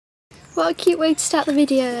What a cute way to start the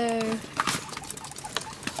video.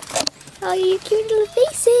 Oh, you cute little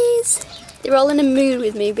faces. They're all in a mood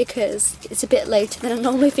with me because it's a bit later than I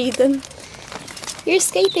normally feed them. You're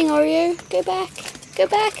escaping, Oreo. Go back. Go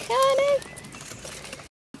back. Oh no.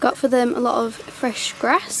 Got for them a lot of fresh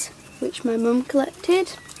grass, which my mum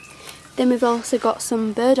collected. Then we've also got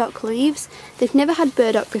some burdock leaves. They've never had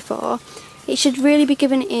burdock before. It should really be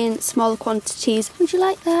given in smaller quantities. Would you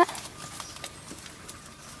like that?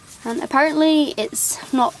 And apparently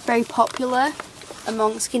it's not very popular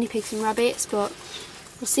amongst guinea pigs and rabbits, but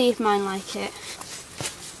we'll see if mine like it.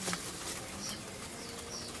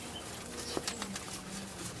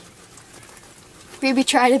 Ruby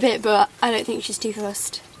tried a bit, but I don't think she's too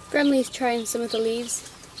fussed. Bramley's trying some of the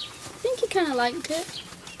leaves. I think he kind of liked it.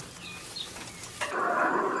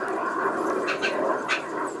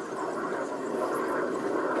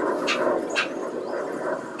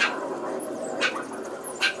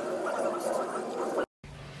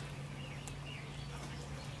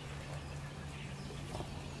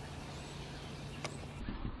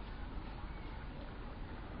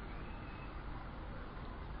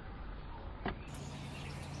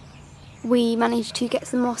 We managed to get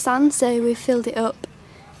some more sand, so we've filled it up.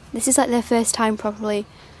 This is like their first time properly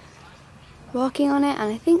walking on it,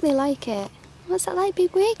 and I think they like it. What's that like,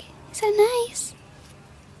 Big Wig? Is that nice?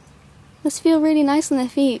 Must feel really nice on their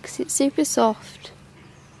feet because it's super soft.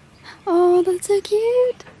 Oh, that's so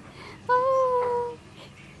cute. Oh,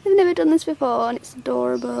 they've never done this before and it's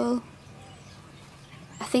adorable.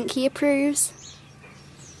 I think he approves.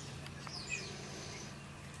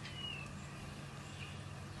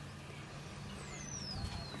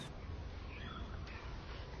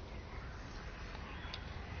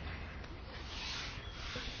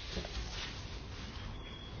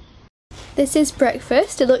 This is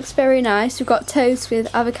breakfast. It looks very nice. We've got toast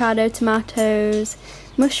with avocado, tomatoes,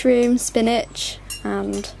 mushrooms, spinach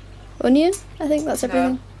and onion. I think that's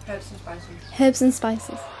everything. No, herbs and spices. Herbs and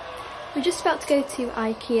spices. We're just about to go to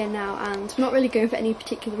IKEA now, and we're not really going for any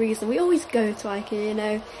particular reason. We always go to IKEA, you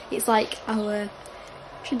know. It's like our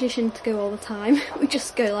tradition to go all the time. We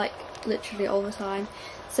just go like literally all the time.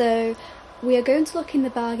 So we are going to look in the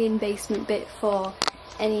bargain basement bit for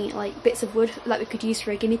any like bits of wood that we could use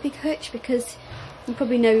for a guinea pig hutch, because you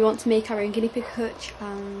probably know we want to make our own guinea pig hutch,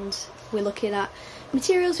 and we're looking at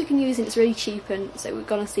materials we can use, and it's really cheap, and so we're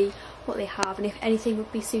gonna see what they have and if anything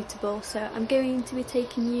would be suitable. So I'm going to be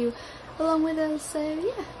taking you along with us, so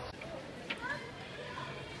yeah.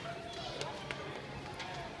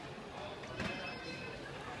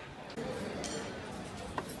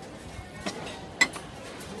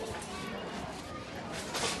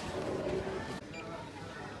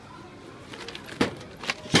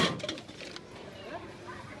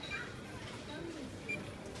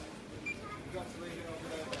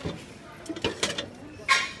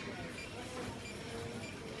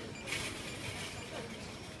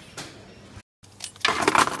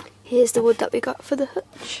 Here's the wood that we got for the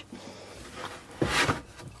hutch.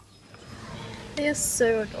 They are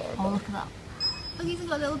so adorable. Oh, look at that. Look, he's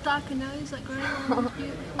got a little darker nose, like grey one.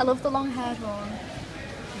 I love the long haired one.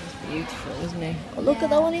 It's beautiful, isn't he? Oh, look at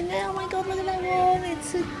that one in there. Oh my god, look at that one.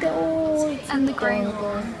 It's adorable. And the grey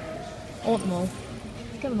one. I want them all.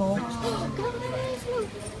 Get them all. Oh,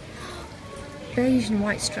 Beige and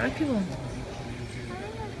white stripy one.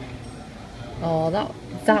 Oh,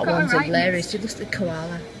 that one's hilarious. It looks like a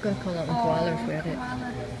koala. I'm going to call that one koala if we had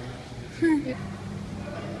it.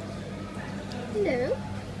 Hello.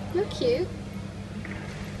 Look cute.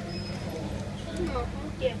 Oh,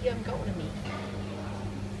 yeah, you haven't got one of me.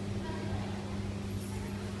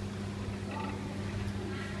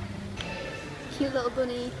 Cute little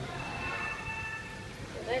bunny.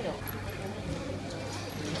 They're not.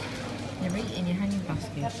 You're eating your hanging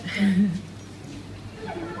basket.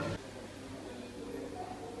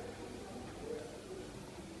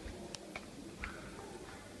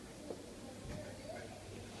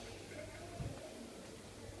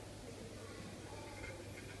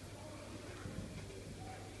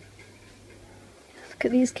 Look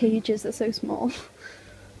at these cages, they're so small.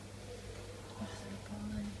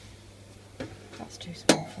 That's too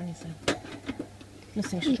small for anything.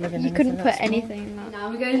 Nothing should live in You couldn't put anything in that. Now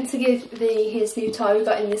we're going to give his new toy we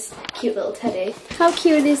got in this cute little teddy. How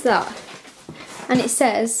cute is that? And it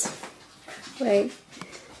says, wait,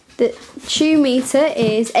 the chew meter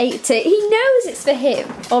is 80. He knows it's for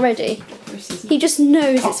him already. He just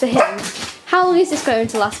knows it's for him. How long is this going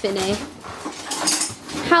to last, Vinny?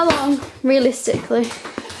 How long, realistically?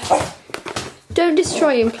 Don't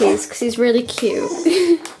destroy him, please, because he's really cute.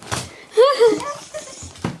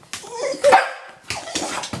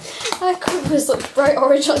 I couldn't peppers look bright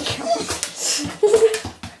orange on camera.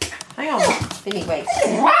 Hang on, Vinny, wait.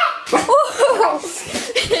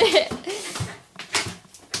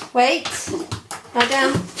 Wait. Lie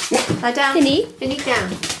down. Lie down. Vinny. Vinny,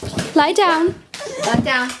 down. Lie down. Lie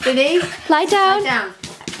down. Vinny. Lie down. Lie down.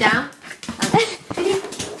 Down. Vinny.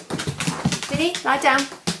 Vinny, lie down.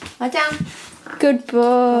 Lie down. Good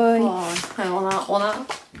boy. Oh, hang on, one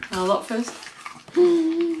out. I'll look first.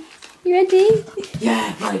 You ready?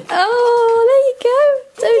 Yeah, right. Oh, there you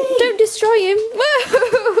go. Don't destroy him.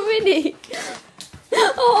 Whoa, Winnie.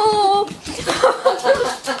 Oh.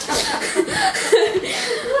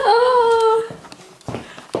 Oh.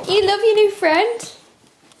 You love your new friend?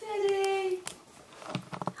 Teddy.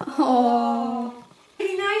 Oh.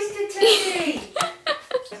 Be nice to Teddy.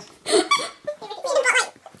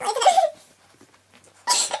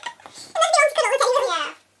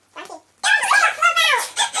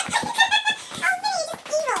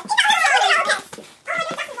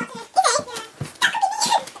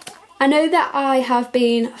 I know that I have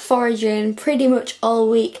been foraging pretty much all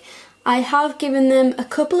week. I have given them a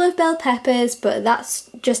couple of bell peppers, but that's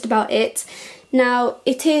just about it. Now,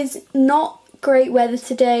 it is not great weather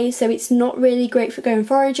today, so it's not really great for going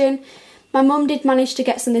foraging. My mum did manage to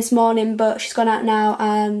get some this morning, but she's gone out now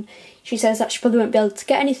and she says that she probably won't be able to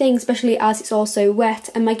get anything, especially as it's also wet,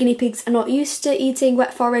 and my guinea pigs are not used to eating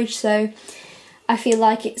wet forage, so I feel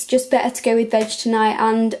like it's just better to go with veg tonight.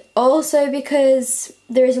 And also because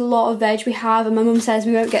there is a lot of veg we have, and my mum says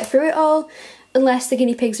we won't get through it all unless the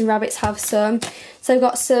guinea pigs and rabbits have some. So I've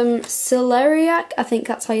got some celeriac, I think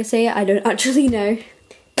that's how you say it, I don't actually know.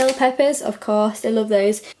 Bell peppers, of course, they love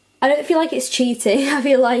those. I don't feel like it's cheating, I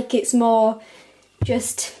feel like it's more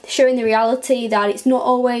just showing the reality that it's not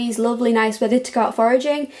always lovely, nice weather to go out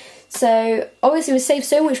foraging. So obviously we saved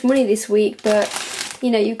so much money this week, but you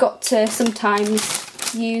know, you've got to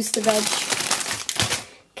sometimes use the veg.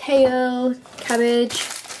 Kale, cabbage,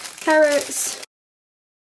 carrots.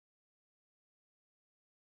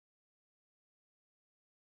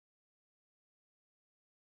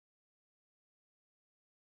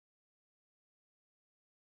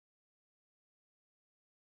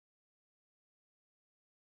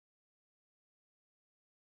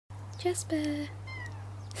 Jasper.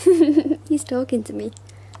 He's talking to me.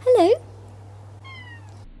 Hello.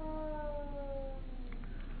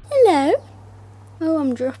 Hello. Oh,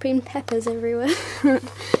 I'm dropping peppers everywhere.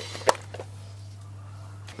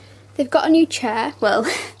 They've got a new chair. Well,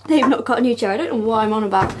 they've not got a new chair. I don't know what I'm on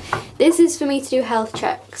about. This is for me to do health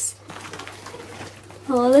checks.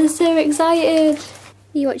 Oh, they're so excited.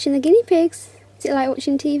 Are you watching the guinea pigs? Is it like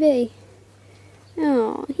watching TV?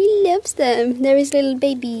 Oh, he loves them. They're his little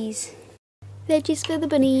babies. Veggies for the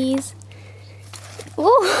bunnies.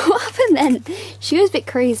 Oh, what happened then? She was a bit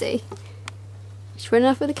crazy. She ran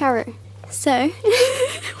off with a carrot. So,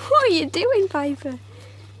 what are you doing, Piper?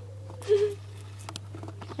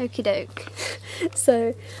 Okie doke.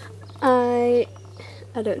 So, I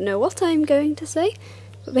don't know what I'm going to say,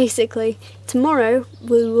 but basically, tomorrow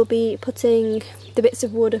we will be putting the bits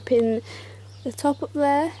of wood up in the top up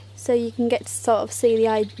there, so you can get to sort of see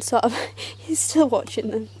the he's still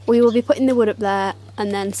watching them. We will be putting the wood up there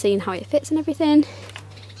and then seeing how it fits and everything.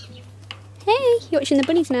 Hey, you're watching the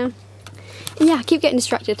bunnies now. And yeah, I keep getting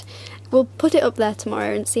distracted. We'll put it up there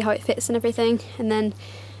tomorrow and see how it fits and everything, and then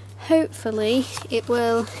hopefully it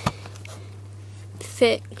will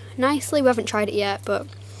fit nicely. We haven't tried it yet, but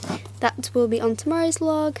that will be on tomorrow's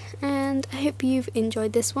vlog, and I hope you've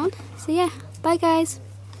enjoyed this one. So yeah, bye guys.